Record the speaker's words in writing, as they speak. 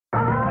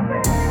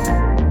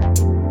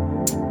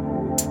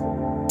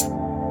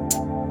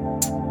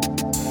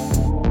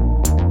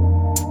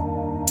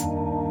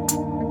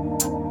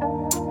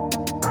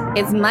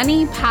Is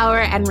money, power,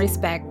 and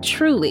respect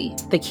truly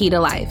the key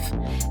to life?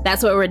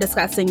 That's what we're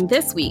discussing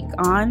this week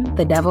on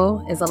The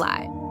Devil is a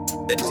Lie.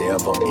 The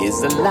devil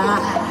is a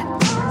lie.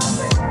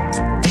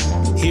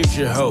 Here's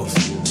your host,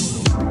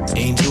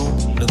 Angel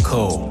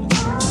Nicole.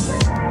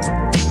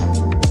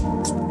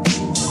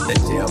 The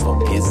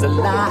devil is a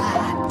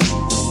lie.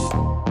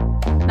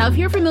 Now, if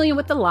you're familiar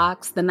with the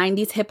Lox, the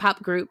 90s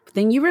hip-hop group,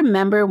 then you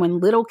remember when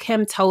Little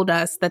Kim told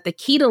us that the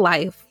key to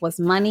life was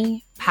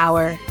money,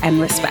 power, and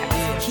respect.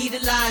 Key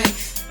to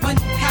life, money,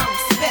 power,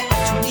 respect.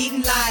 What you need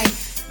in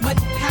life, money,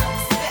 power,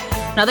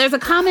 respect. Now, there's a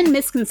common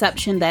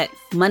misconception that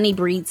money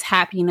breeds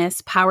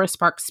happiness, power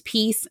sparks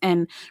peace,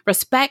 and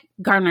respect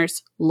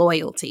garners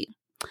loyalty.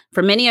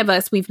 For many of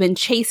us, we've been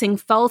chasing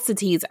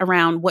falsities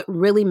around what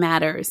really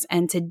matters.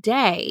 And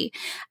today,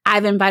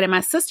 I've invited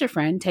my sister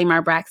friend,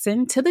 Tamar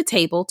Braxton, to the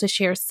table to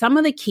share some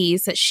of the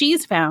keys that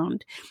she's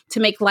found to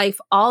make life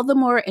all the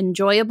more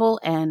enjoyable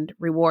and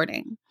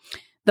rewarding.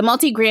 The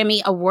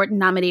multi-Grammy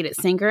Award-nominated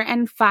singer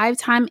and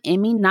 5-time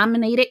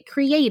Emmy-nominated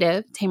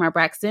creative, Tamar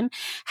Braxton,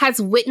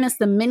 has witnessed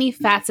the many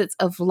facets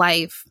of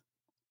life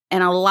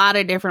in a lot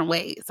of different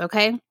ways,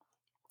 okay?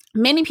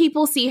 Many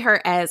people see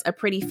her as a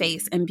pretty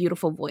face and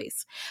beautiful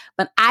voice,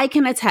 but I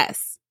can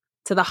attest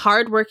to the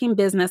hardworking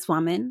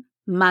businesswoman,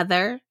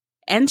 mother,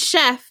 and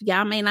chef.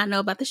 Y'all may not know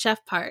about the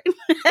chef part.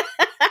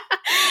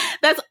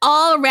 That's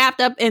all wrapped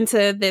up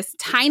into this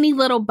tiny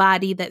little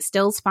body that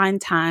still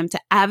finds time to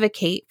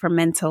advocate for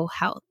mental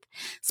health,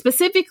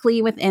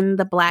 specifically within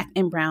the Black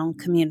and Brown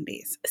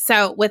communities.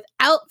 So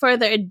without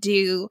further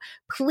ado,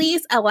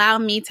 please allow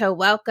me to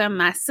welcome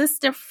my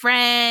sister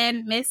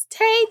friend, Miss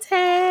Tay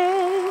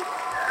Tay.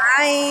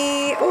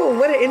 Hi. Oh,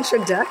 what an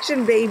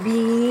introduction,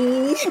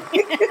 baby.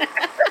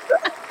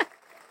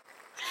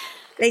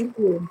 Thank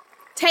you.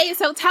 Tay,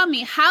 so tell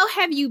me, how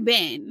have you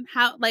been?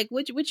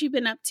 What you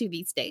been up to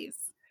these days?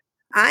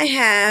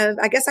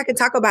 I guess I can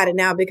talk about it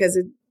now because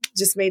it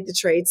just made the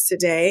trades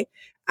today.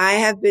 I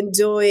have been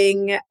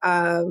doing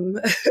a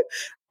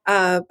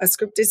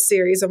scripted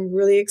series. I'm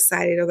really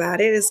excited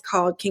about it. It's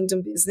called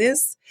Kingdom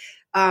Business.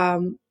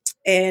 And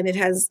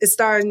it's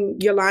starring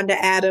Yolanda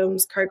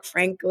Adams, Kirk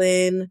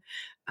Franklin,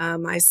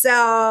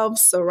 myself,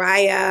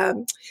 Soraya,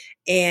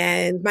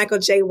 and Michael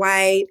J.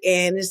 White.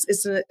 And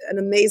it's an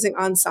amazing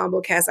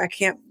ensemble cast. I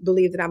can't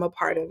believe that I'm a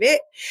part of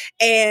it.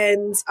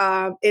 And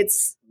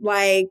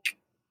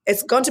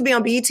it's going to be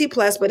on BET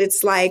Plus, but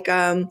it's like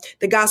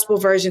the gospel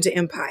version to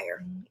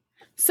Empire.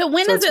 So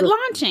when is it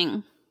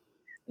launching?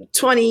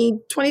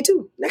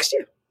 2022, next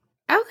year.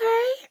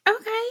 Okay.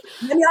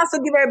 Let me also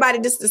give everybody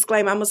this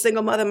disclaimer. I'm a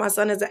single mother. My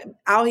son is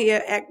out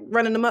here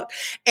running them up,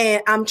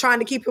 and I'm trying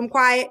to keep him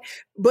quiet,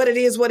 but it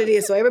is what it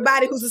is. So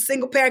everybody who's a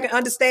single parent can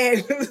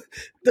understand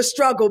the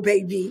struggle,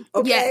 baby.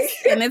 Okay? Yes,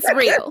 and it's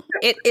real.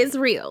 It is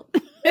real.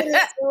 It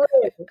is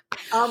real.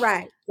 All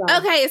right. So.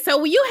 Okay,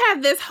 so you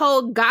have this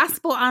whole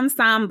gospel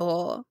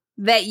ensemble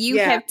that you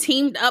have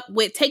teamed up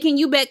with, taking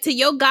you back to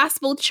your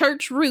gospel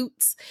church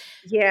roots.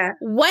 Yeah.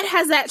 What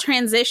has that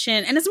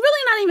transition, and it's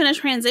really not even a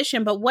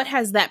transition, but what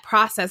has that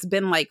process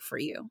been like for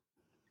you?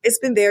 It's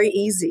been very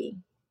easy.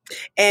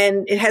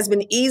 And it has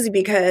been easy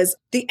because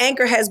the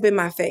anchor has been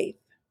my faith.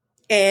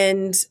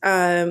 And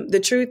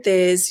the truth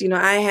is,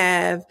 I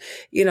have,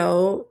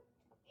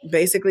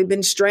 basically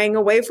been straying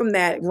away from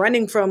that,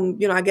 running from,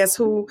 I guess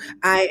who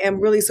I am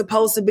really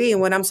supposed to be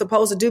and what I'm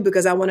supposed to do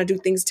because I want to do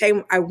things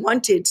I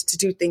wanted to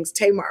do things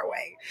Tamar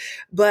way.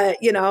 But,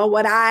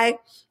 what I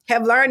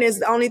have learned is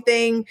the only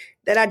thing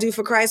that I do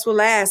for Christ will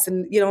last.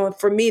 And,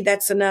 for me,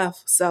 that's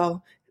enough.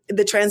 So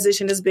the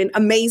transition has been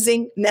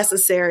amazing,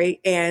 necessary,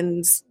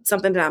 and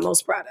something that I'm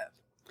most proud of.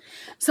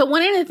 So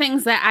one of the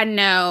things that I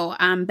know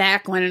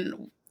back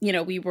when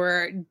we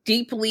were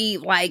deeply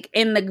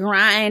in the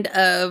grind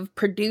of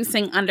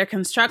producing Under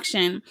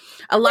Construction.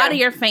 A lot of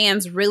your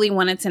fans really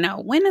wanted to know,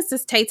 when is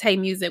this Tay Tay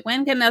music?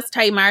 When can us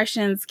Tay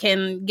Martians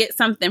can get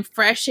something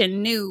fresh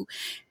and new?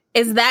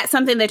 Is that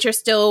something that you're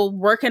still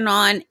working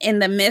on in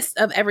the midst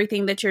of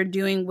everything that you're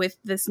doing with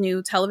this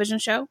new television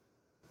show?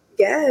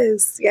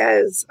 Yes.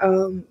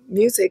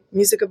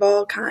 Music of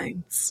all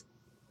kinds.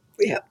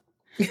 Yeah.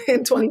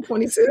 In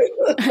 2022.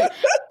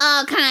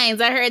 All kinds.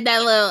 I heard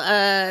that little.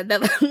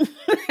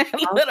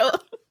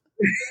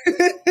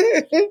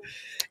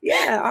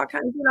 Yeah, all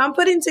kinds. I'm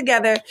putting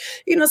together,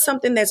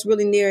 something that's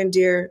really near and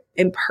dear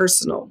and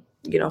personal,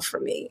 for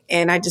me.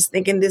 And I just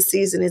think in this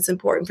season, it's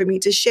important for me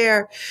to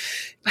share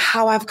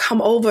how I've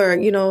come over,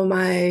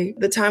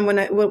 the time when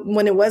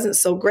it wasn't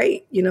so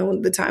great,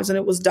 the times when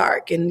it was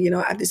dark. And,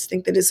 I just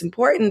think that it's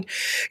important,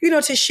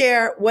 to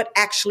share what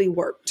actually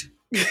worked.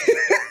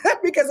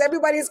 Because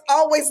everybody's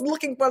always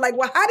looking for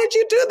well, how did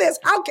you do this?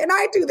 How can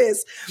I do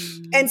this?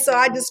 And so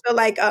I just feel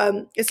like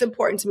it's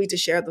important to me to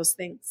share those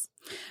things.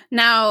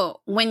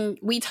 Now, when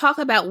we talk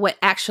about what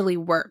actually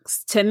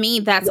works, to me,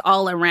 that's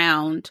all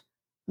around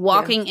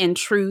walking in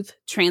truth,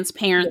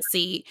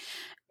 transparency,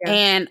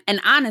 and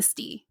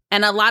honesty.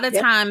 And a lot of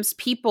times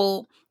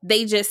people,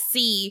 they just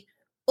see,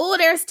 oh,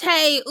 there's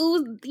Tay.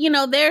 Oh,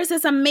 there's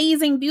this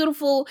amazing,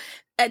 beautiful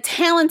a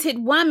talented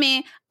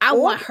woman. I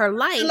want her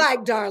life.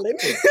 Like, darling.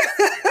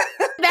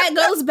 That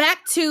goes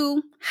back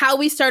to how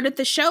we started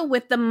the show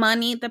with the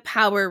money, the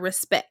power,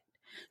 respect.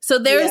 So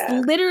there's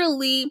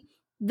literally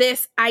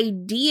this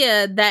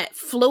idea that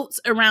floats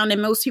around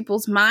in most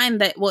people's mind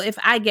that, well, if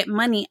I get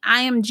money,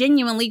 I am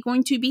genuinely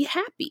going to be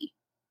happy.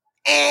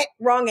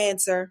 Wrong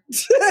answer.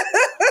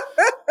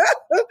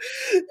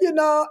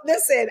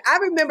 Listen, I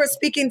remember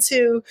speaking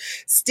to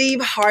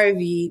Steve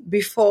Harvey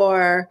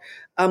before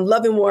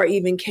Love and War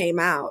even came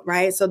out,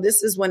 right? So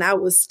this is when I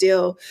was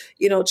still,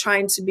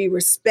 trying to be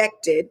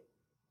respected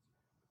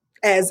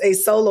as a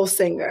solo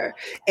singer.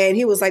 And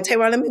he was like,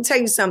 Tamar, let me tell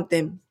you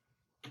something.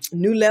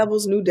 New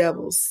levels, new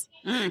devils.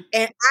 And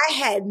I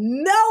had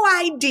no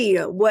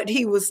idea what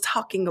he was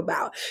talking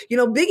about.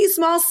 Biggie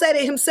Smalls said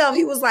it himself.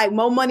 He was like,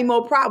 more money,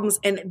 more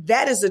problems. And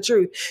that is the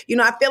truth.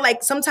 I feel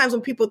like sometimes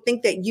when people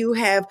think that you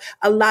have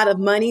a lot of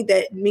money,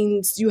 that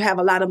means you have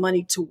a lot of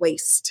money to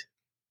waste.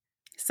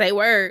 Say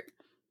word.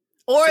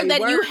 Or say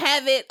that word. You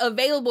have it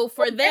available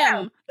for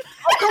them.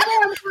 Oh, come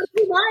on.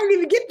 I didn't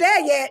even get there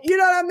yet. You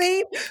know what I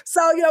mean?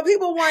 So,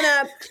 people want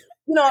to,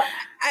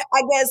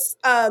 I guess,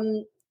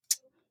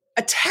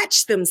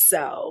 attach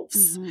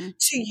themselves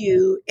to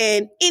you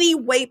in any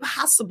way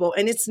possible.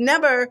 And it's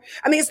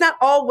not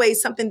always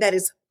something that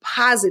is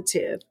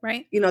positive.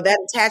 Right.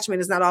 That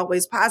attachment is not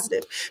always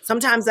positive.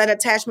 Sometimes that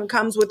attachment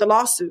comes with a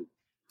lawsuit.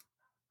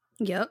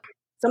 Yep.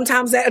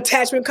 Sometimes that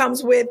attachment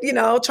comes with,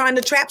 trying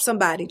to trap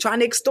somebody, trying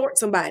to extort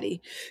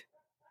somebody.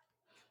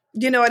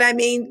 You know what I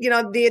mean?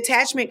 The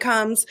attachment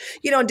comes,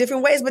 in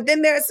different ways. But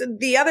then there's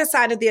the other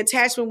side of the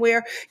attachment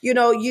where,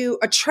 you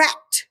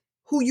attract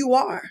who you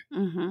are.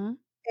 Mm-hmm.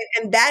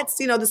 And that's,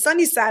 the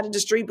sunny side of the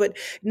street, but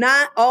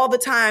not all the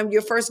time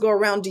your first go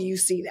around do you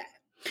see that.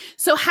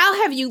 So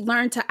how have you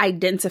learned to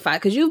identify?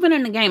 Because you've been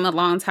in the game a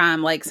long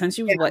time, like since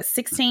you were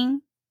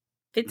 16,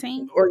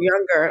 15? Or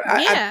younger.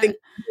 Yeah. I think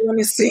you want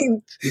to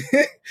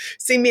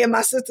see me and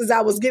my sisters,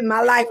 I was getting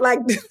my life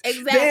like this.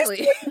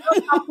 Exactly.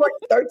 I'm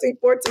 13,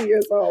 14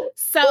 years old.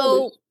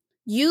 So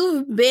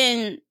you've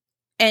been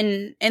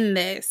in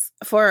this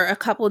for a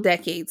couple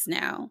decades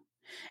now.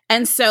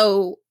 And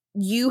so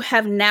you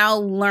have now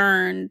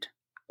learned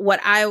what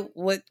I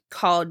would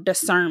call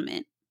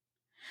discernment.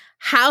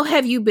 How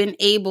have you been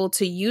able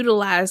to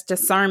utilize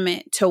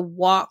discernment to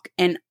walk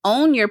and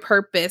own your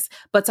purpose,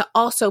 but to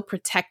also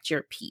protect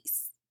your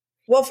peace?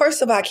 Well,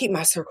 first of all, I keep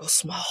my circle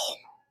small.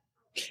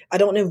 I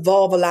don't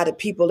involve a lot of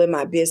people in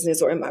my business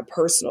or in my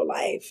personal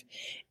life.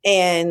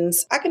 And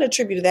I can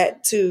attribute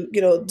that to,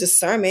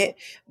 discernment,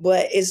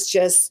 but it's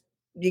just,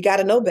 you got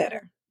to know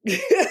better.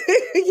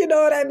 You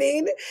know what I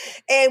mean?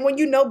 And when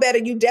you know better,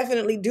 you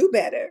definitely do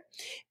better.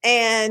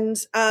 And,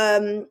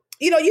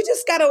 you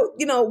just got to,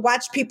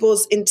 watch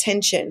people's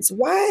intentions.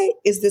 Why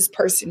is this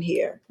person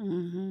here?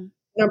 Mm-hmm.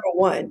 Number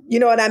one, you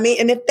know what I mean?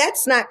 And if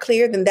that's not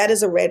clear, then that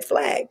is a red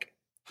flag.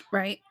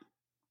 Right.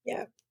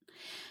 Yeah.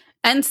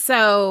 And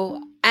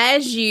so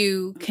as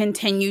you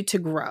continue to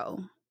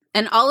grow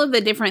and all of the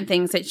different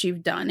things that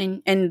you've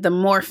done and the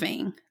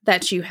morphing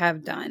that you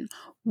have done,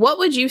 what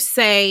would you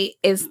say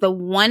is the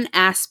one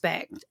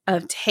aspect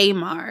of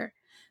Tamar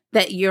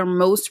that you're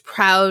most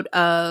proud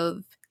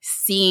of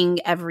seeing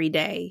every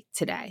day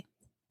today?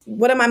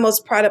 What am I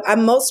most proud of?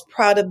 I'm most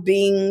proud of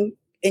being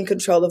in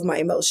control of my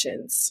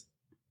emotions.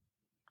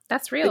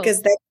 That's real.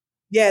 Because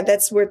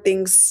that's where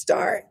things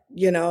start,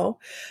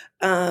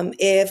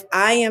 If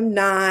I am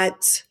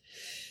not,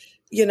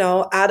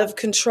 out of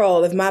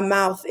control, if my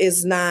mouth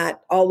is not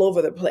all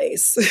over the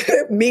place,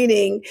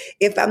 meaning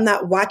if I'm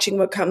not watching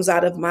what comes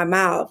out of my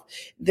mouth,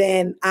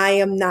 then I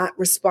am not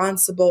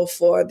responsible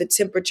for the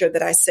temperature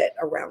that I set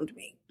around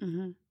me.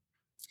 Mm-hmm.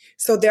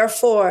 So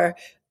therefore,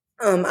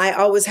 I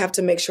always have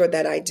to make sure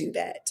that I do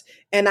that.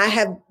 And I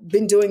have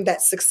been doing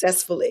that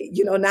successfully.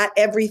 Not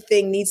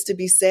everything needs to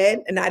be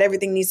said and not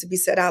everything needs to be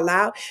said out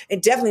loud.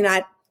 And definitely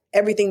not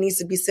everything needs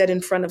to be said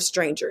in front of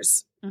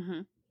strangers.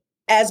 Mm-hmm.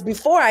 As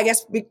before, I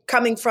guess,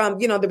 coming from,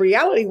 the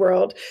reality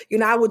world,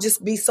 I would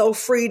just be so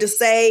free to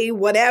say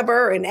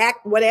whatever and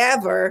act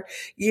whatever,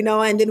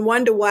 and then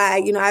wonder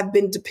why, I've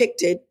been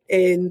depicted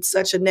in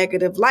such a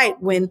negative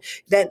light when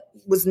that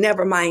was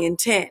never my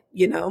intent,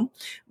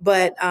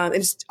 But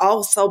it's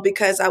also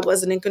because I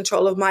wasn't in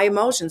control of my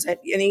emotions. At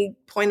any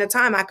point in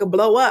time, I could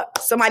blow up.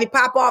 Somebody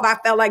pop off. I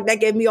felt like that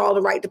gave me all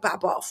the right to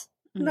pop off.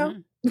 Mm-hmm.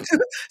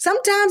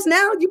 Sometimes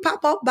now you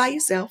pop off by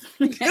yourself.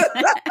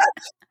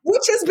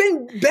 Which has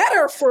been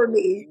better for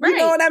me. Right. You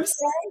know what I'm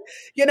saying?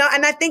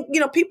 And I think,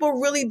 people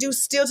really do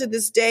still to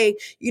this day,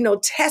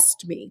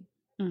 test me.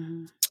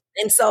 Mm-hmm.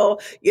 And so,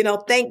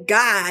 thank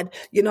God,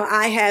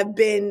 I have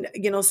been,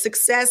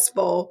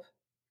 successful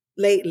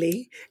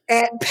lately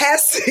at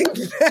passing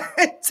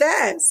that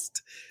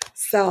test.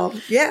 So,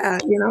 yeah,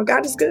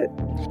 God is good.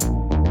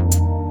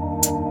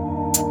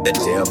 The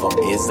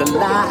devil is a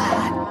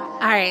lie.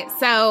 All right.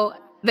 So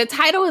the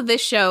title of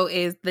this show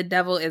is The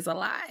Devil is a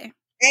Lie.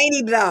 Ain't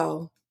he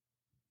though?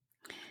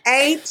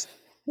 Ain't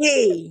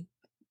he?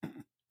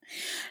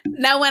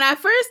 Now, when I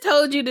first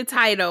told you the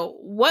title,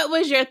 what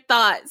was your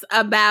thoughts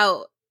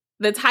about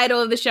the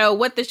title of the show,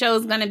 what the show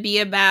is going to be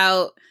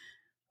about,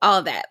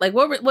 all that. Like,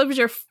 what was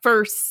your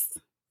first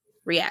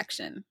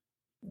reaction?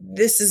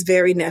 This is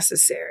very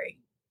necessary.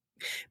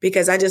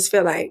 Because I just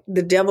feel like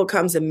the devil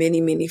comes in many,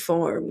 many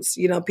forms.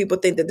 You know, people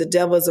think that the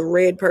devil is a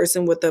red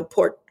person with a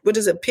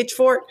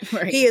pitchfork?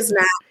 Right. He is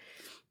not.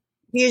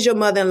 He is your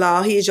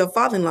mother-in-law. He is your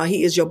father-in-law.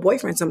 He is your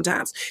boyfriend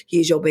sometimes. He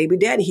is your baby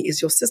daddy. He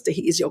is your sister.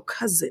 He is your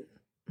cousin.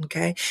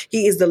 Okay.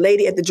 He is the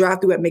lady at the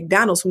drive-thru at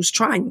McDonald's who's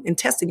trying and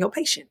testing your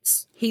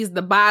patience. He's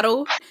the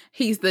bottle.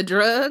 He's the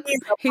drugs. He's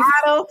the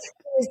bottle.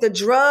 He is the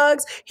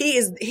drugs. He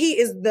is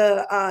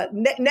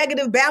the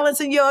negative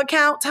balance in your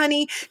account,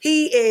 honey.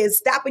 He is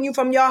stopping you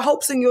from your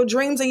hopes and your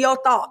dreams and your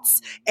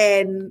thoughts.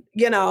 And,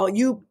 you know,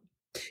 you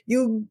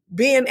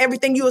being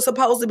everything you were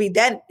supposed to be,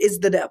 that is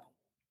the devil.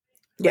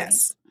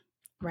 Yes.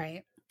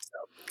 Right. So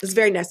it's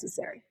very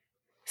necessary.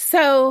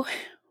 So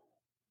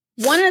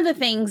one of the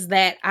things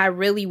that I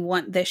really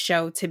want this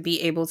show to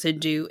be able to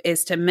do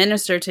is to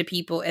minister to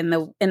people in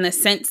the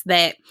sense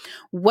that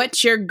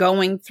what you're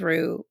going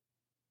through,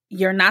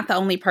 you're not the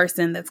only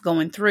person that's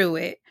going through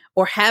it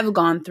or have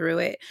gone through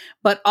it,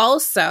 but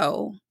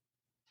also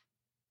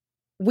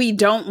we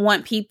don't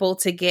want people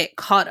to get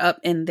caught up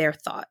in their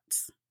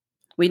thoughts.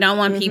 We don't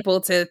want people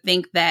to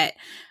think that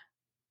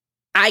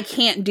I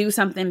can't do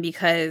something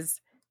because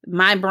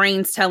my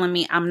brain's telling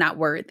me I'm not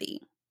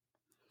worthy.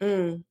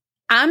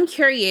 I'm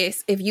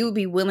curious if you would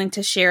be willing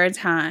to share a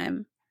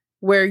time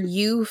where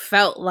you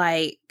felt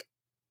like,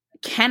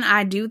 can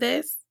I do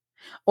this?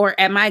 Or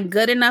am I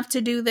good enough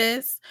to do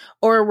this?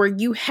 Or where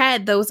you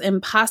had those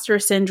imposter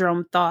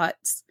syndrome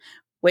thoughts,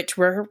 which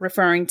we're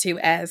referring to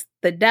as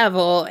the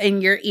devil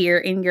in your ear,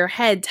 in your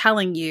head,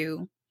 telling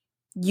you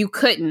you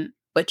couldn't,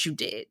 but you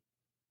did.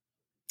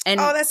 And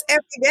that's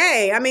every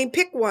day. I mean,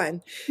 pick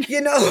one.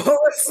 You know,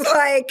 it's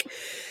like,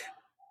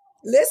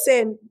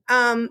 listen,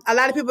 a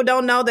lot of people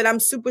don't know that I'm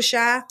super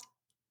shy.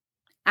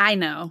 I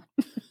know.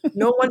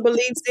 No one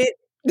believes it.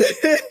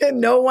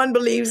 No one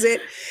believes it.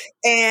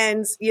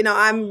 And, you know,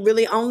 I'm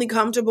really only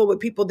comfortable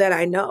with people that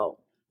I know,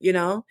 you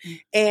know,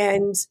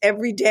 and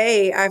every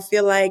day I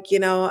feel like, you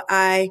know,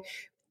 I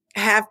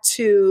have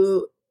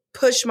to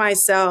push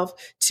myself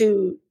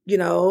to, you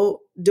know,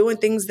 doing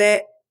things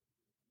that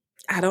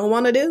I don't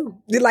want to do.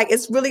 Like,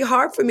 it's really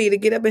hard for me to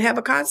get up and have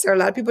a concert. A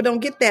lot of people don't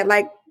get that.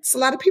 Like, it's a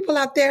lot of people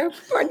out there,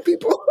 pardon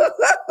people.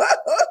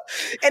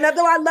 And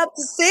although I love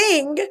to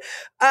sing,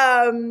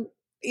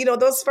 you know,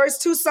 those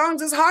first two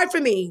songs is hard for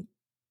me,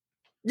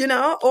 you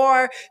know,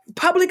 or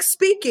public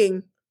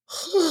speaking.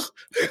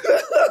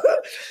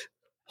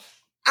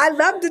 I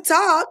love to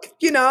talk,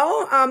 you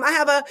know. I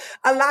have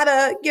a lot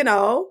of, you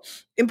know,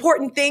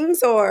 important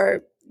things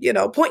or, you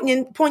know,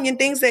 poignant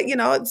things that, you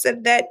know,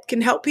 that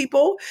can help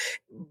people.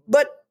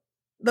 But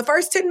the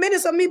first 10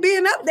 minutes of me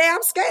being up there,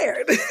 I'm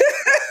scared.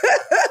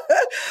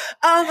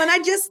 And I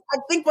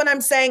think what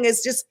I'm saying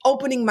is just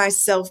opening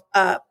myself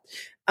up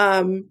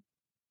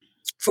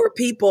for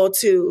people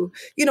to,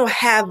 you know,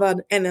 have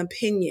an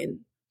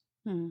opinion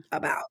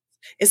about,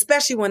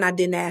 especially when I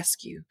didn't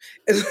ask you.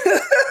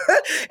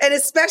 And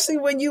especially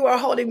when you are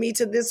holding me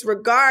to this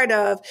regard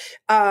of,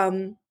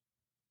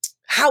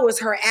 how is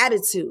her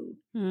attitude?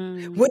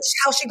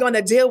 How's she going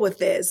to deal with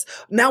this?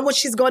 Now what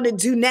she's going to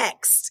do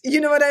next?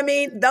 You know what I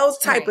mean? Those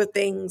type of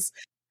things.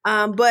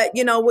 But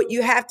you know, what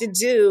you have to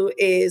do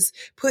is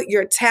put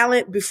your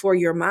talent before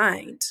your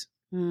mind.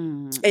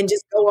 And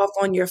just go off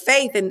on your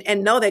faith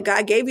and know that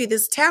God gave you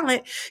this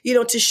talent, you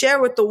know, to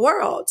share with the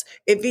world.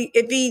 If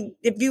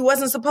he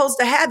wasn't supposed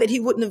to have it, he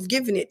wouldn't have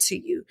given it to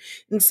you.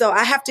 And so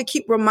I have to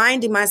keep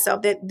reminding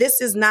myself that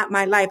this is not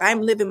my life.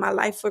 I'm living my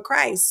life for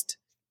Christ.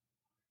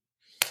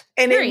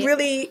 And it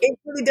really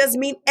does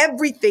mean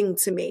everything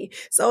to me.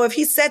 So if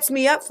he sets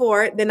me up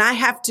for it, then I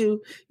have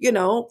to, you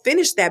know,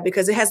 finish that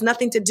because it has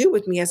nothing to do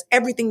with me. It has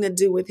everything to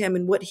do with him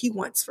and what he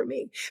wants for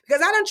me.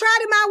 Because I done tried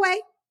it my way.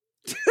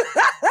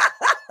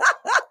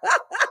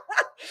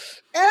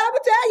 And I'm gonna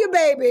tell you,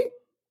 baby,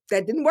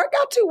 that didn't work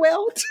out too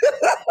well.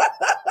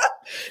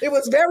 It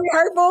was very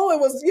hurtful. It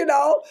was, you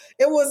know,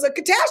 it was a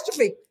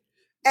catastrophe.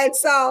 And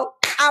so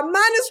I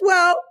might as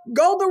well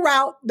go the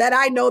route that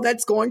I know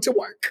that's going to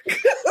work.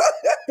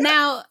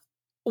 Now,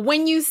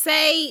 when you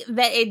say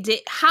that it did,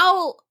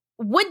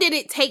 what did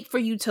it take for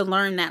you to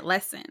learn that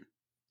lesson?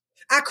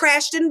 I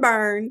crashed and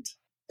burned.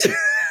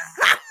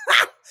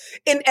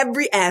 In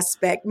every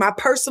aspect, my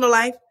personal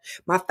life,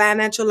 my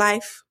financial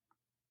life,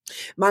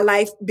 my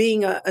life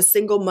being a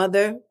single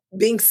mother,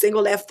 being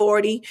single at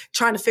 40,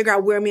 trying to figure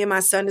out where me and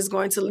my son is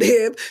going to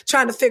live,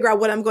 trying to figure out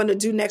what I'm going to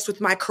do next with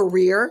my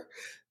career.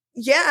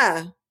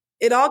 Yeah,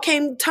 it all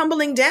came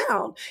tumbling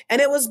down. And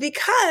it was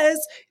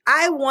because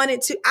I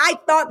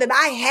thought that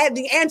I had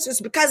the answers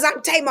because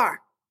I'm Tamar.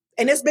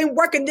 And it's been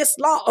working this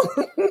long,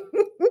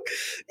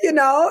 you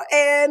know,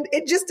 and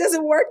it just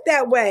doesn't work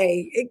that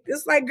way.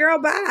 It's like, girl,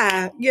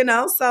 bye, you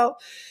know? So,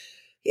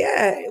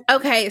 yeah.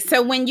 Okay.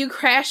 So when you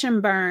crash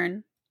and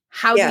burn,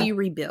 how do you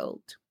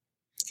rebuild?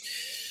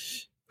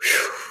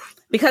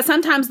 Because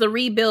sometimes the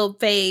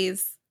rebuild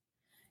phase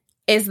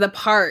is the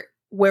part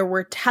where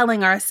we're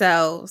telling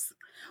ourselves,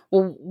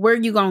 Well, where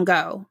you gonna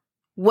go?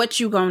 What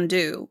you gonna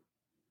do?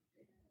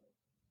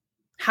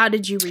 How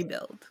did you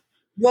rebuild?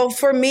 Well,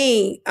 for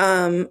me,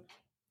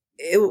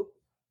 it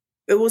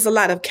it was a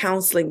lot of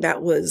counseling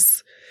that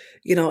was,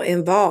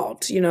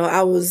 involved.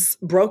 I was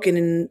broken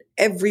in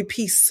every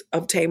piece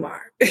of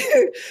Tamar.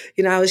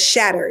 I was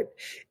shattered,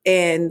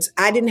 and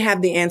I didn't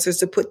have the answers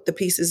to put the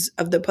pieces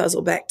of the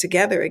puzzle back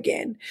together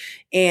again.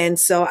 And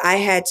so I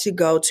had to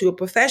go to a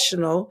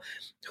professional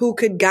who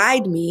could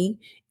guide me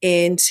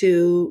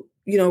into,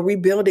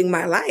 rebuilding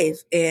my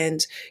life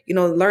and,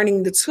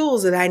 learning the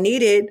tools that I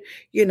needed,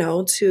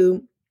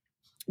 to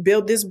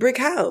build this brick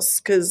house,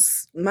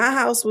 because my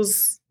house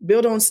was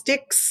built on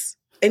sticks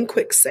and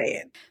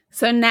quicksand.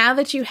 So now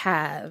that you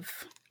have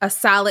a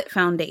solid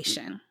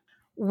foundation,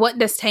 what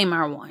does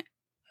Tamar want?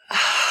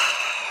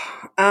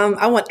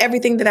 I want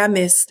everything that I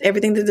missed,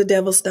 everything that the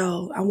devil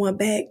stole. I want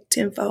back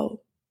tenfold.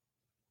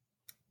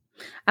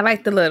 I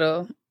like the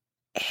little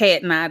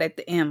head nod at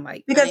the end,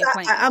 like, because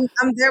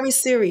I'm very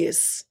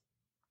serious.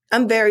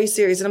 I'm very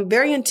serious, and I'm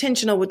very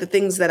intentional with the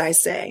things that I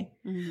say.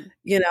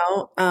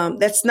 Mm-hmm.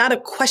 That's not a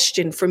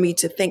question for me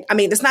to think. I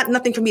mean, it's not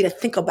nothing for me to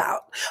think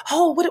about.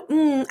 Oh,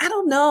 I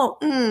don't know.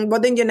 Well,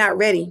 then you're not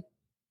ready.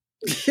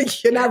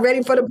 You're not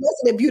ready for the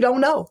blessing if you don't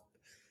know.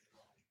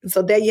 And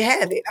so there you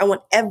have it. I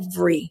want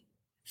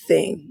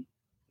everything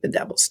the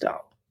devil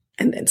stole,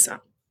 and then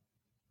some.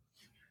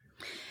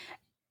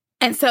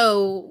 And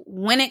so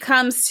when it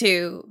comes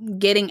to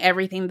getting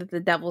everything that the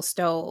devil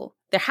stole,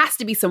 there has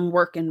to be some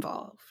work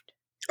involved.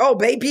 Oh,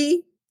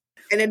 baby.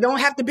 And it don't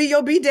have to be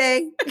your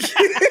B-day.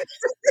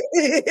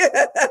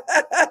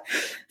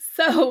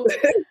 So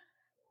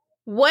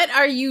what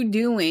are you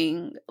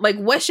doing? Like,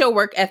 what's your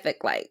work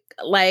ethic like?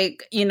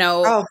 Like,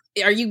 Are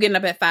you getting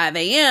up at 5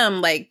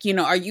 a.m.? Like,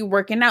 are you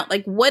working out?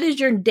 Like, what does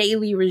your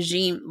daily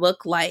regime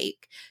look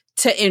like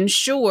to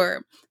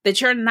ensure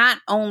that you're not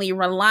only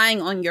relying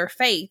on your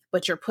faith,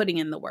 but you're putting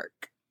in the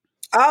work?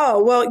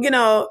 Oh, well,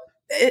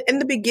 in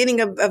the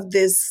beginning of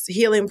this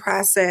healing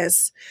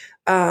process,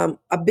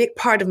 a big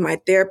part of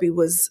my therapy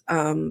was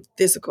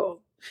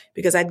physical,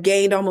 because I'd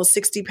gained almost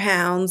 60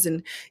 pounds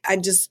and I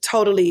just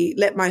totally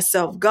let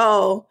myself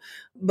go.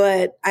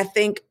 But I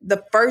think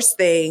the first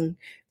thing,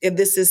 if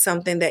this is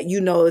something that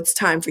it's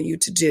time for you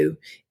to do,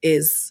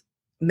 is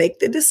make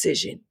the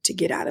decision to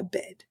get out of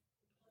bed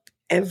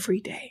every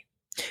day.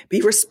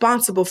 Be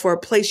responsible for a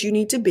place you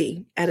need to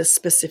be at a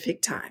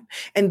specific time.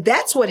 And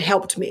that's what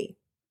helped me.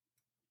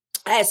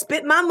 I had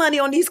spent my money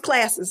on these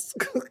classes.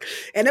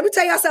 And let me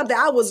tell y'all something.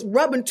 I was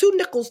rubbing 2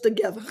 nickels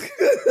together.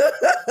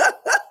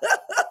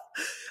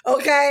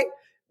 Okay?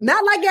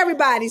 Not like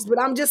everybody's, but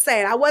I'm just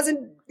saying I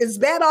wasn't as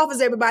bad off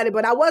as everybody,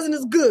 but I wasn't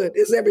as good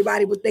as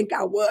everybody would think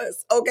I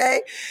was.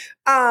 Okay?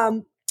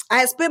 I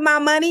had spent my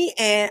money,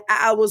 and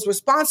I was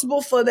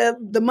responsible for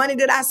the money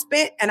that I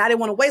spent, and I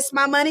didn't want to waste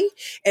my money.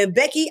 And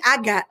Becky,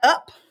 I got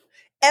up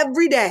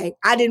every day.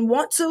 I didn't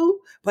want to,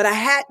 but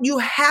you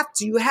have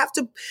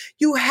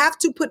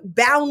to put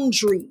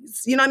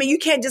boundaries. You know what I mean? You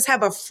can't just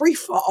have a free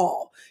for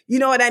all. You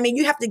know what I mean?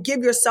 You have to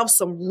give yourself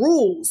some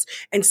rules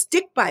and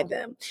stick by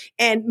them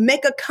and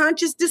make a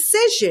conscious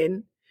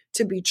decision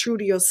to be true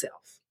to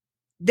yourself.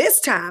 This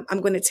time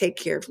I'm going to take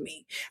care of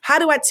me. How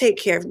do I take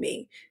care of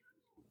me?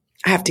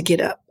 I have to get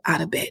up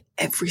out of bed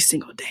every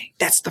single day.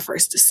 That's the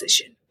first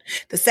decision.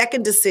 The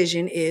second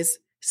decision is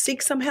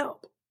seek some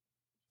help.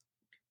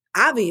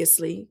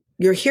 Obviously,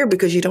 you're here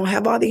because you don't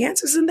have all the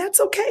answers, and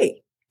that's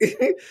okay.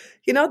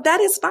 That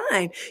is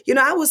fine.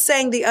 I was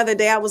saying the other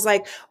day, I was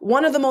like,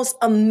 one of the most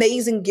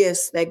amazing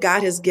gifts that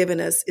God has given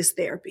us is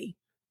therapy.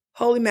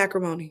 Holy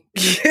macaroni.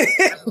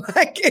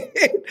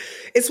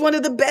 It's one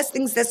of the best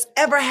things that's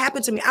ever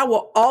happened to me. I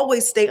will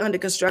always stay under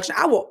construction.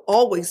 I will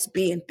always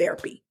be in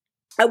therapy.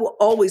 I will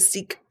always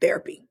seek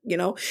therapy.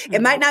 Mm-hmm.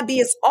 It might not be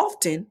as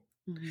often,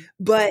 mm-hmm.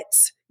 but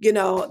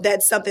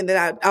that's something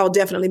that I'll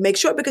definitely make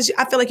sure, because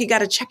I feel like you got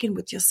to check in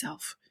with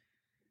yourself.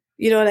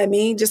 You know what I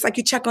mean? Just like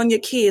you check on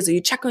your kids or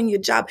you check on your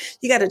job,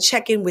 you got to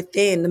check in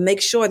within to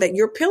make sure that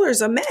your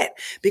pillars are met.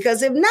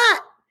 Because if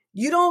not,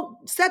 you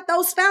don't set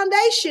those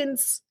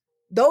foundations,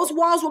 those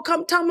walls will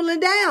come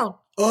tumbling down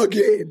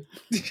again.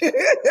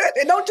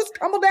 They don't just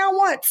tumble down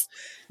once.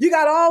 You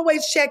got to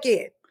always check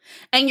in.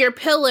 And your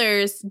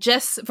pillars,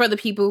 just for the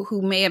people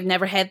who may have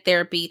never had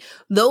therapy,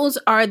 those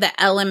are the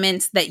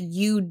elements that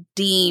you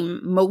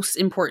deem most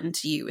important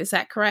to you. Is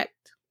that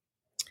correct?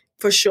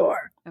 For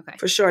sure. Okay.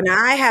 For sure. Now,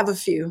 I have a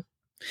few.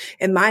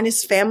 And mine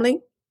is family,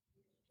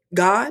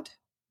 God,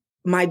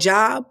 my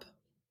job,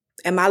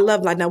 and my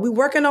love life. Now, we're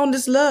working on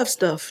this love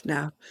stuff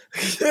now.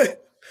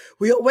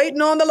 We are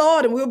waiting on the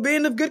Lord, and we'll be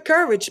in of good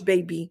courage,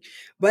 baby.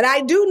 But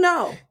I do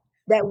know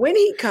that when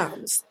he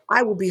comes,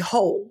 I will be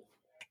whole.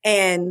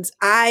 And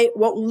I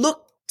won't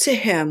look to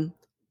him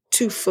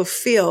to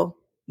fulfill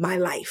my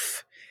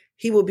life.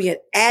 He will be an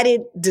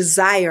added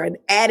desire, an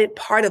added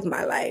part of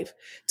my life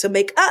to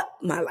make up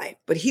my life,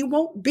 but he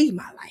won't be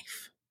my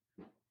life.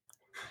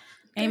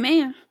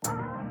 Amen.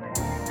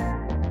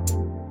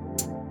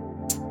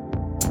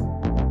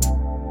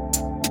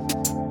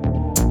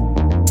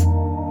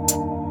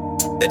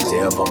 The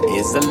devil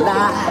is a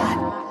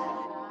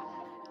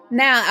lie.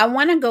 Now, I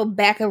want to go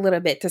back a little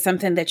bit to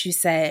something that you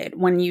said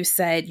when you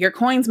said your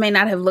coins may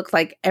not have looked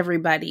like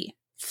everybody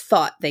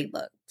thought they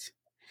looked.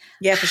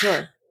 Yeah, for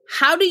sure.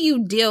 How do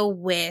you deal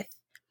with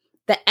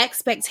the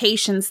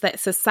expectations that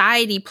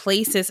society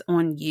places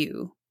on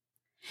you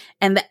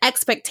and the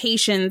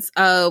expectations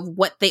of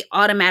what they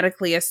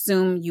automatically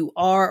assume you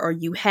are or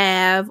you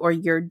have or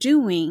you're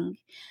doing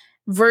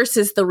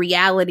versus the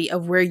reality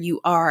of where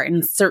you are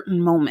in certain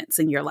moments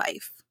in your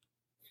life?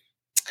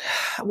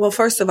 Well,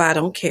 first of all, I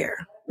don't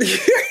care.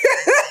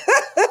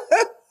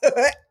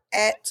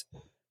 At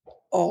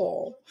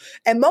all.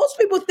 And most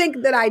people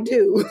think that I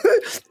do.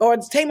 Or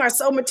Tamar's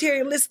so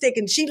materialistic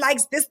and she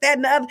likes this, that,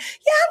 and the other.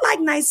 Yeah, I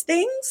like nice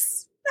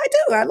things. I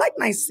do. I like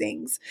nice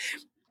things.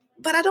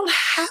 But I don't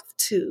have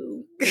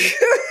to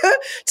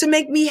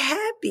make me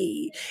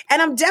happy.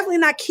 And I'm definitely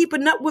not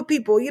keeping up with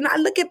people. You know, I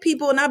look at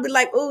people and I'll be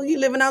like, oh, you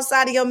living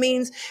outside of your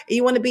means and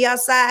you want to be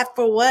outside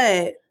for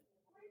what?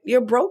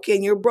 You're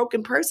broken. You're a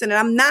broken person. And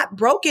I'm not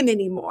broken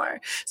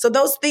anymore. So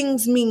those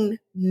things mean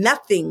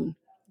nothing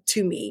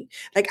to me.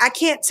 Like, I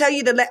can't tell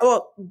you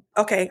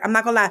okay, I'm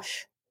not going to lie.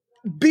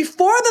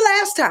 Before the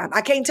last time, I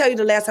can't tell you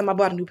the last time I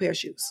bought a new pair of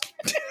shoes.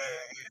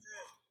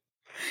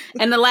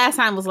 And the last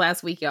time was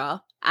last week,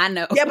 y'all. I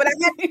know. Yeah, but I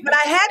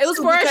had it was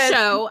to for a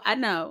show. I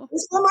know. It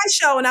was for my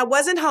show and I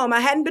wasn't home. I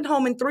hadn't been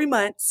home in 3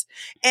 months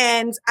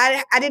and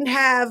I didn't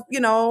have,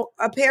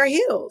 a pair of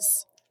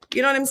heels.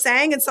 You know what I'm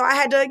saying? And so I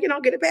had to,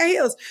 get a pair of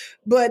heels.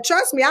 But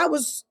trust me, how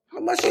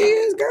much it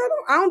is, girl?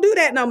 I don't do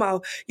that no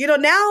more.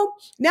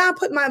 Now I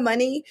put my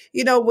money,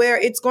 where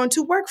it's going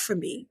to work for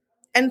me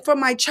and for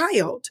my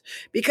child.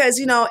 Because,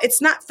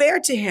 it's not fair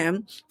to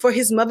him for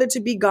his mother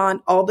to be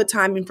gone all the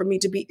time and for me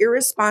to be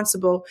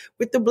irresponsible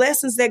with the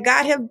blessings that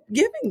God have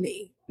given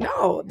me.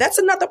 No, that's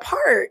another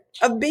part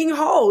of being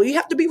whole. You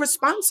have to be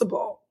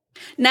responsible.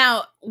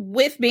 Now,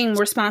 with being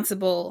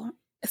responsible,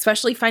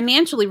 especially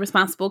financially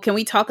responsible, can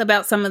we talk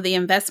about some of the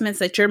investments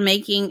that you're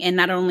making in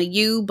not only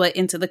you, but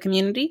into the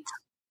community?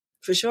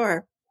 For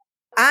sure.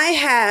 I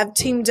have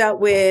teamed up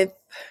with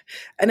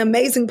an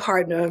amazing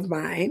partner of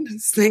mine.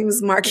 His name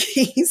is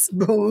Marquise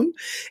Boone.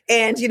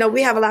 And,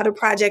 we have a lot of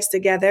projects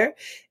together.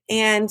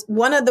 And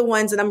one of the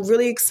ones that I'm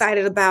really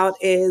excited about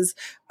is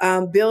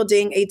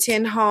building a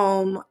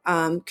 10-home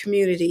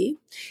community.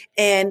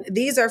 And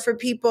these are for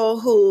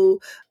people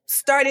who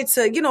started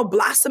to,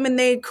 blossom in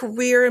their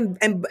career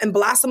and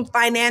blossom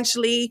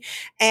financially.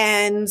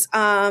 And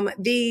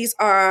these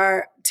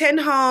are 10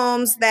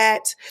 homes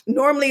that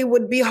normally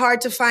would be hard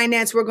to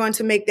finance. We're going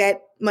to make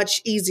that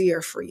much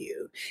easier for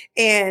you.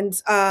 And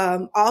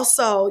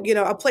also,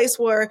 a place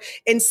where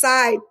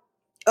inside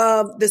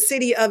of the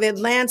city of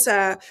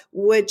Atlanta,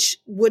 which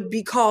would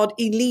be called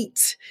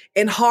elite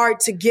and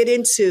hard to get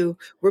into,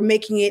 we're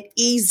making it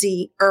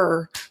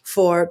easier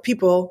for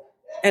people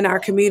in our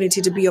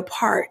community to be a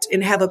part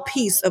and have a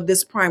piece of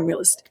this prime real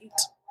estate.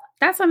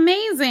 That's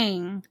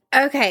amazing.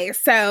 Okay,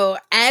 so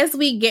as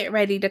we get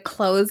ready to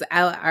close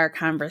out our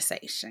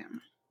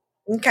conversation,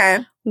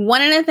 okay,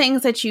 one of the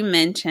things that you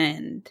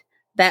mentioned,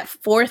 that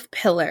fourth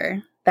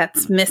pillar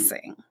that's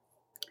missing,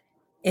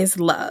 is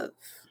love.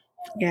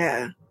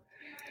 Yeah.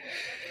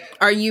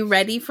 Are you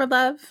ready for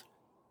love?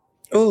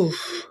 Oh,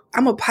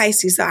 I'm a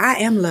Pisces, so I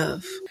am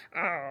love.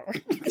 Oh.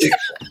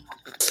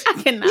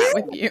 I cannot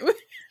with you.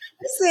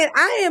 Listen,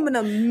 I am an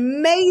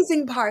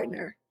amazing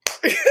partner.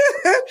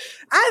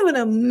 I'm an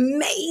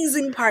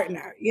amazing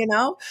partner,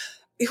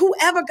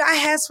 Whoever God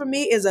has for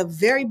me is a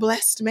very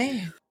blessed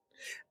man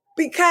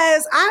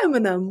because I'm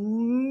an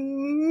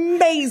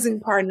amazing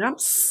partner. I'm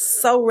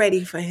so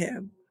ready for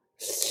him.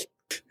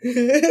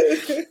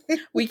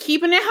 We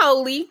keeping it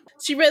holy.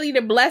 She ready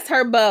to bless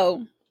her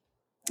beau.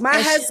 My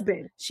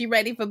husband. She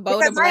ready for Bo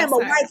because to bless I am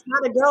a her. wife,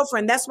 not a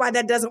girlfriend. That's why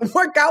that doesn't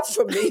work out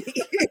for me.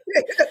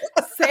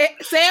 Say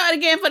it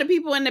again for the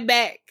people in the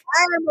back.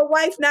 I am a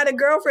wife, not a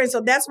girlfriend.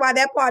 So that's why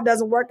that part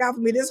doesn't work out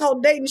for me. This whole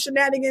dating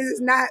shenanigans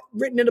is not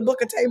written in the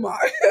book of Tamar.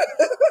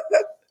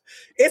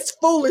 It's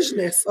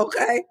foolishness,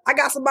 okay? I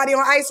got somebody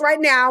on ice right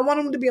now. I want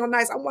him to be on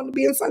ice. I want him to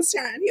be in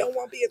sunshine. He don't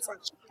want to be in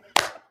sunshine.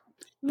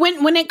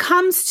 When it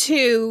comes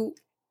to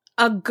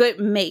a good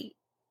mate,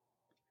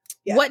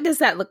 Yeah. What does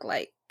that look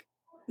like?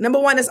 Number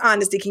one is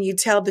honesty. Can you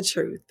tell the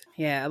truth?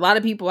 Yeah, a lot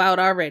of people out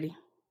already.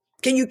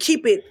 Can you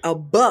keep it a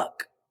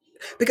buck?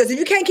 Because if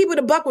you can't keep it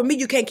a buck with me,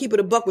 you can't keep it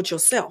a buck with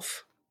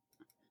yourself.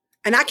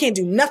 And I can't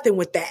do nothing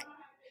with that.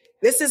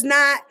 This is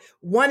not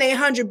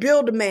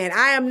 1-800-BUILD-A-MAN.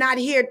 I am not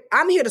here.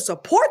 I'm here to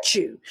support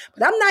you,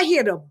 but I'm not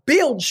here to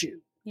build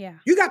you. Yeah.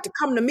 You got to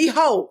come to me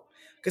whole.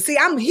 Because see,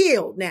 I'm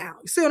healed now.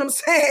 You see what I'm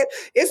saying?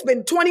 It's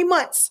been 20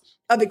 months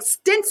of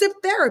extensive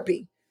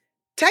therapy.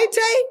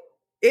 Tay-Tay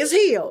is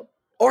healed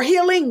or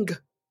healing.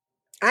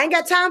 I ain't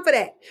got time for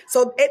that.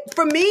 So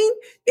for me,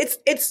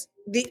 it's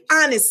the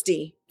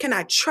honesty. Can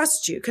I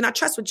trust you? Can I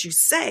trust what you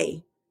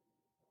say?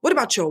 What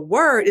about your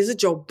word? Is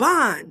it your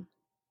bond?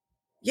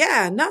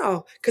 Yeah,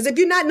 no. Because if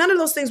you're not none of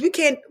those things, we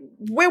can't.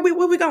 Where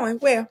we going?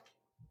 Where?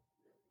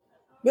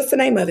 What's the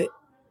name of it?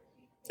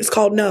 It's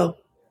called no.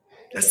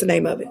 That's the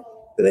name of it.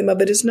 The name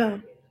of it is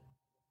no.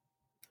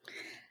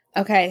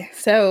 Okay,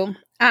 so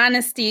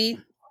honesty,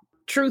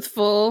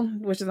 truthful,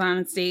 which is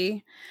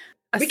honesty.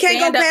 We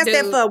can't go past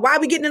that for why are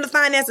we getting into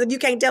finance if you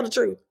can't tell the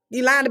truth?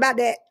 You lying about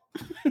that?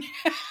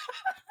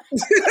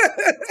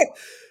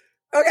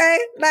 Okay,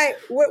 like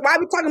why are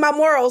we talking about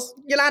morals?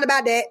 You're lying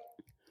about that.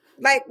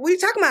 Like, what are you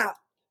talking about?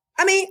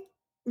 I mean,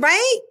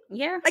 right?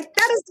 Yeah. Like,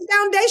 that is the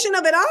foundation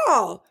of it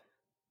all.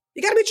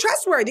 You got to be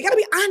trustworthy. You got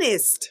to be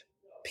honest.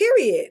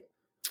 Period.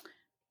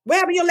 What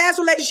happened in your last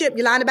relationship?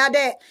 You lying about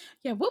that?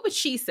 Yeah, what would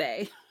she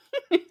say?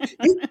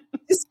 I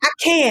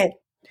can't.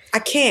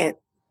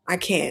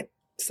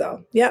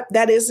 So, yep,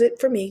 that is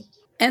it for me.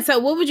 And so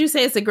what would you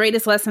say is the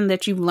greatest lesson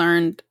that you've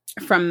learned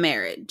from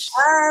marriage?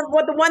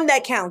 Well, the one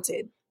that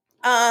counted.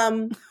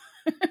 Well,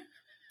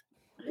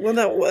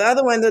 the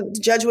other one, the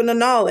judge wouldn't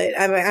annul it.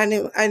 I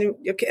knew.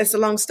 Okay, it's a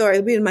long story.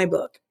 It'll be in my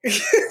book.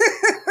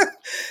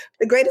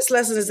 The greatest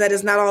lesson is that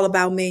it's not all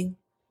about me.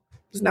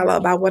 It's not all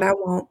about what I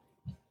want.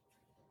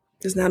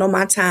 It's not on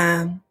my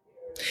time.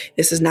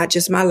 This is not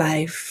just my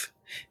life.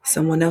 It's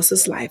someone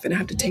else's life, and I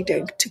have to take that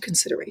into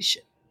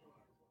consideration.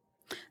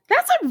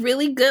 That's a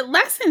really good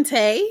lesson,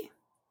 Tay.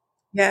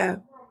 Yeah.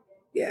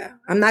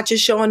 I'm not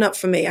just showing up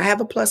for me. I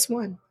have a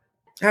 +1.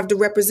 I have to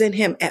represent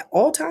him at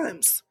all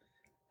times.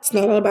 It's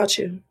not all about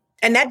you.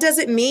 And that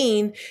doesn't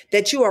mean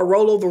that you are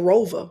rollover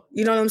rover.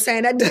 You know what I'm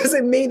saying? That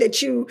doesn't mean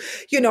that you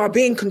are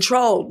being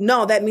controlled.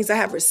 No, that means I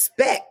have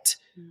respect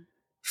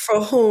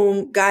for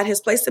whom God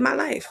has placed in my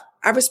life.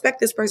 I respect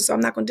this person, so I'm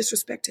not going to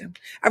disrespect him.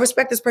 I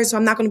respect this person, so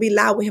I'm not going to be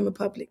loud with him in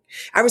public.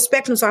 I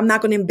respect him, so I'm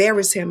not going to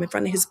embarrass him in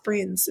front of his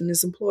friends and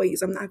his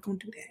employees. I'm not going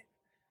to do that.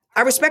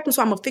 I respect him,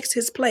 so I'm going to fix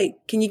his plate.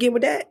 Can you get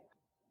with that?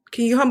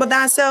 Can you humble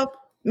thyself,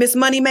 Miss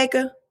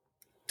Moneymaker,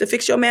 to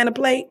fix your man a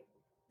plate?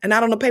 And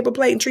not on a paper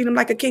plate and treat him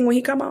like a king when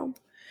he come home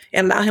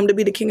and allow him to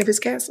be the king of his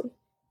castle.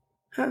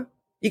 Huh?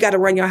 You got to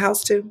run your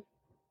house too.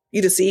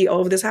 You the CEO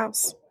of this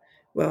house.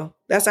 Well,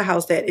 that's a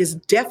house that is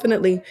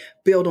definitely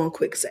built on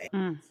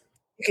quicksand.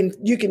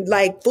 You can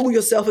like fool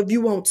yourself if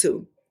you want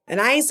to. And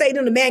I ain't saying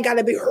the man got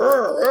to be,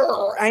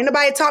 ain't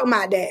nobody talking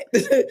about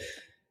that.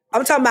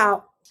 I'm talking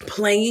about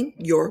playing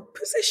your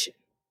position.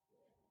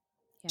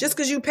 Just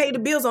because you pay the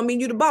bills don't mean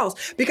you the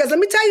boss. Because let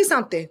me tell you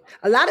something.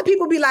 A lot of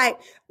people be like,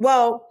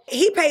 well,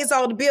 he pays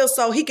all the bills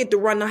so he get to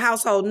run the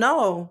household.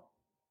 No.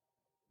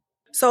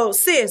 So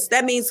sis,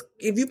 that means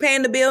if you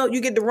paying the bill,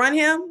 you get to run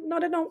him? No,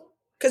 they don't.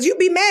 Because you'd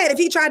be mad if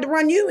he tried to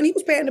run you and he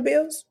was paying the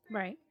bills.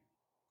 Right.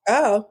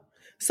 Oh.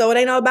 So it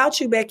ain't all about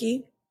you,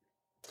 Becky.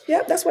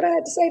 Yep, that's what I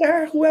had to say to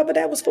her, whoever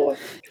that was for.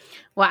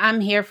 Well, I'm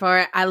here for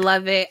it. I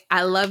love it.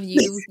 I love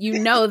you. You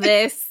know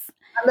this.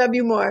 I love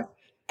you more.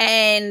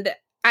 And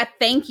I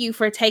thank you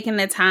for taking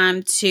the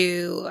time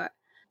to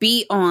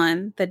be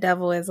on The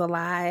Devil is a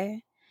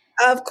Lie.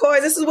 Of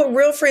course. This is what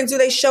real friends do.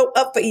 They show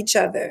up for each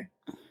other.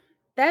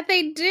 That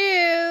they do.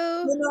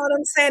 You know what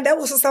I'm saying? That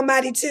was for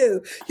somebody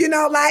too.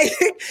 Like,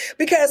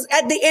 because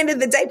at the end of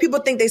the day, people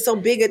think they're so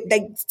big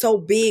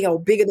or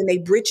bigger than they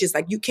britches.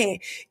 Like you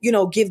can't,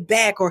 give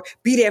back or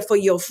be there for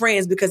your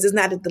friends because it's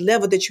not at the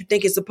level that you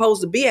think it's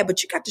supposed to be at.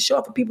 But you got to show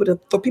up for people to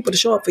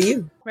show up for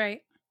you.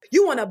 Right.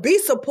 You want to be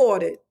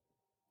supported,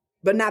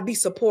 but not be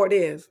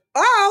supportive.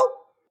 Oh,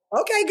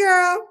 okay,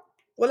 girl.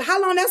 Well,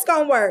 how long that's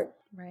going to work?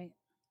 Right.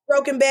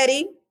 Broken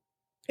Betty,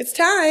 it's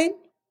time.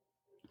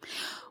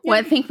 Well,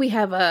 I think we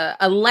have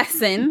a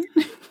lesson,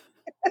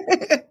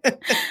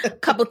 a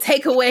couple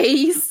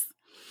takeaways.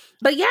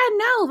 But yeah,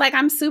 no,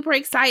 I'm super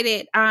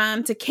excited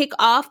to kick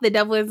off The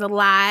Devil is a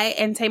Lie.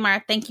 And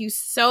Tamar, thank you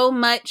so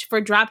much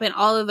for dropping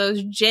all of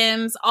those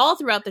gems all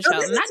throughout the show,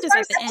 not just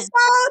at the end.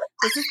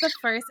 This is the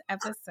first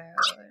episode.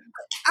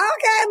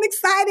 Okay, I'm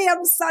excited.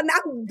 I'm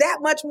that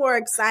much more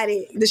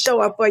excited to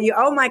show up for you.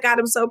 Oh my God,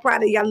 I'm so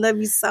proud of you. I love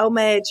you so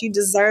much. You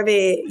deserve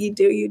it. You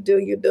do. You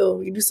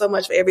do so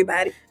much for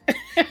everybody.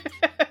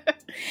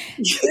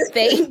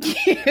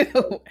 Thank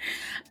you.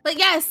 But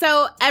yeah,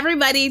 so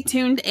everybody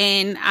tuned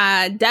in.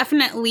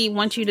 Definitely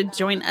want you to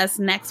join us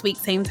next week,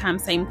 same time,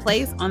 same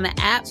place on the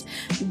app.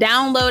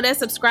 Download us,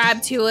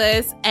 subscribe to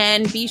us,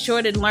 and be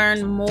sure to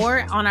learn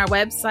more on our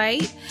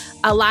website,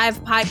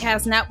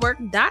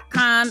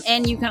 alivepodcastnetwork.com.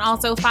 And you can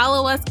also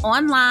follow us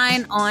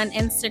online on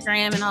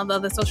Instagram and all the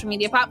other social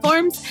media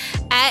platforms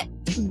at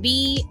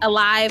the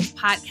Alive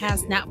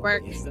Podcast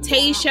Network.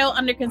 Tay's show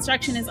Under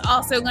Construction is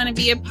also going to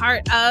be a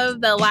part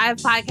of the Alive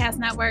Podcast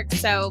Network.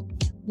 So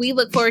we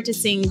look forward to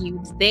seeing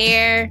you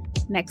there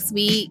next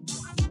week,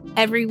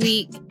 every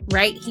week,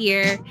 right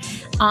here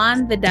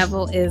on The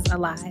Devil is a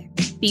Lie.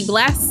 Be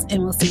blessed,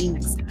 and we'll see you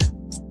next time.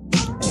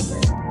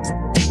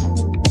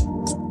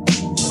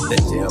 The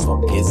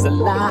devil is a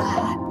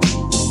lie.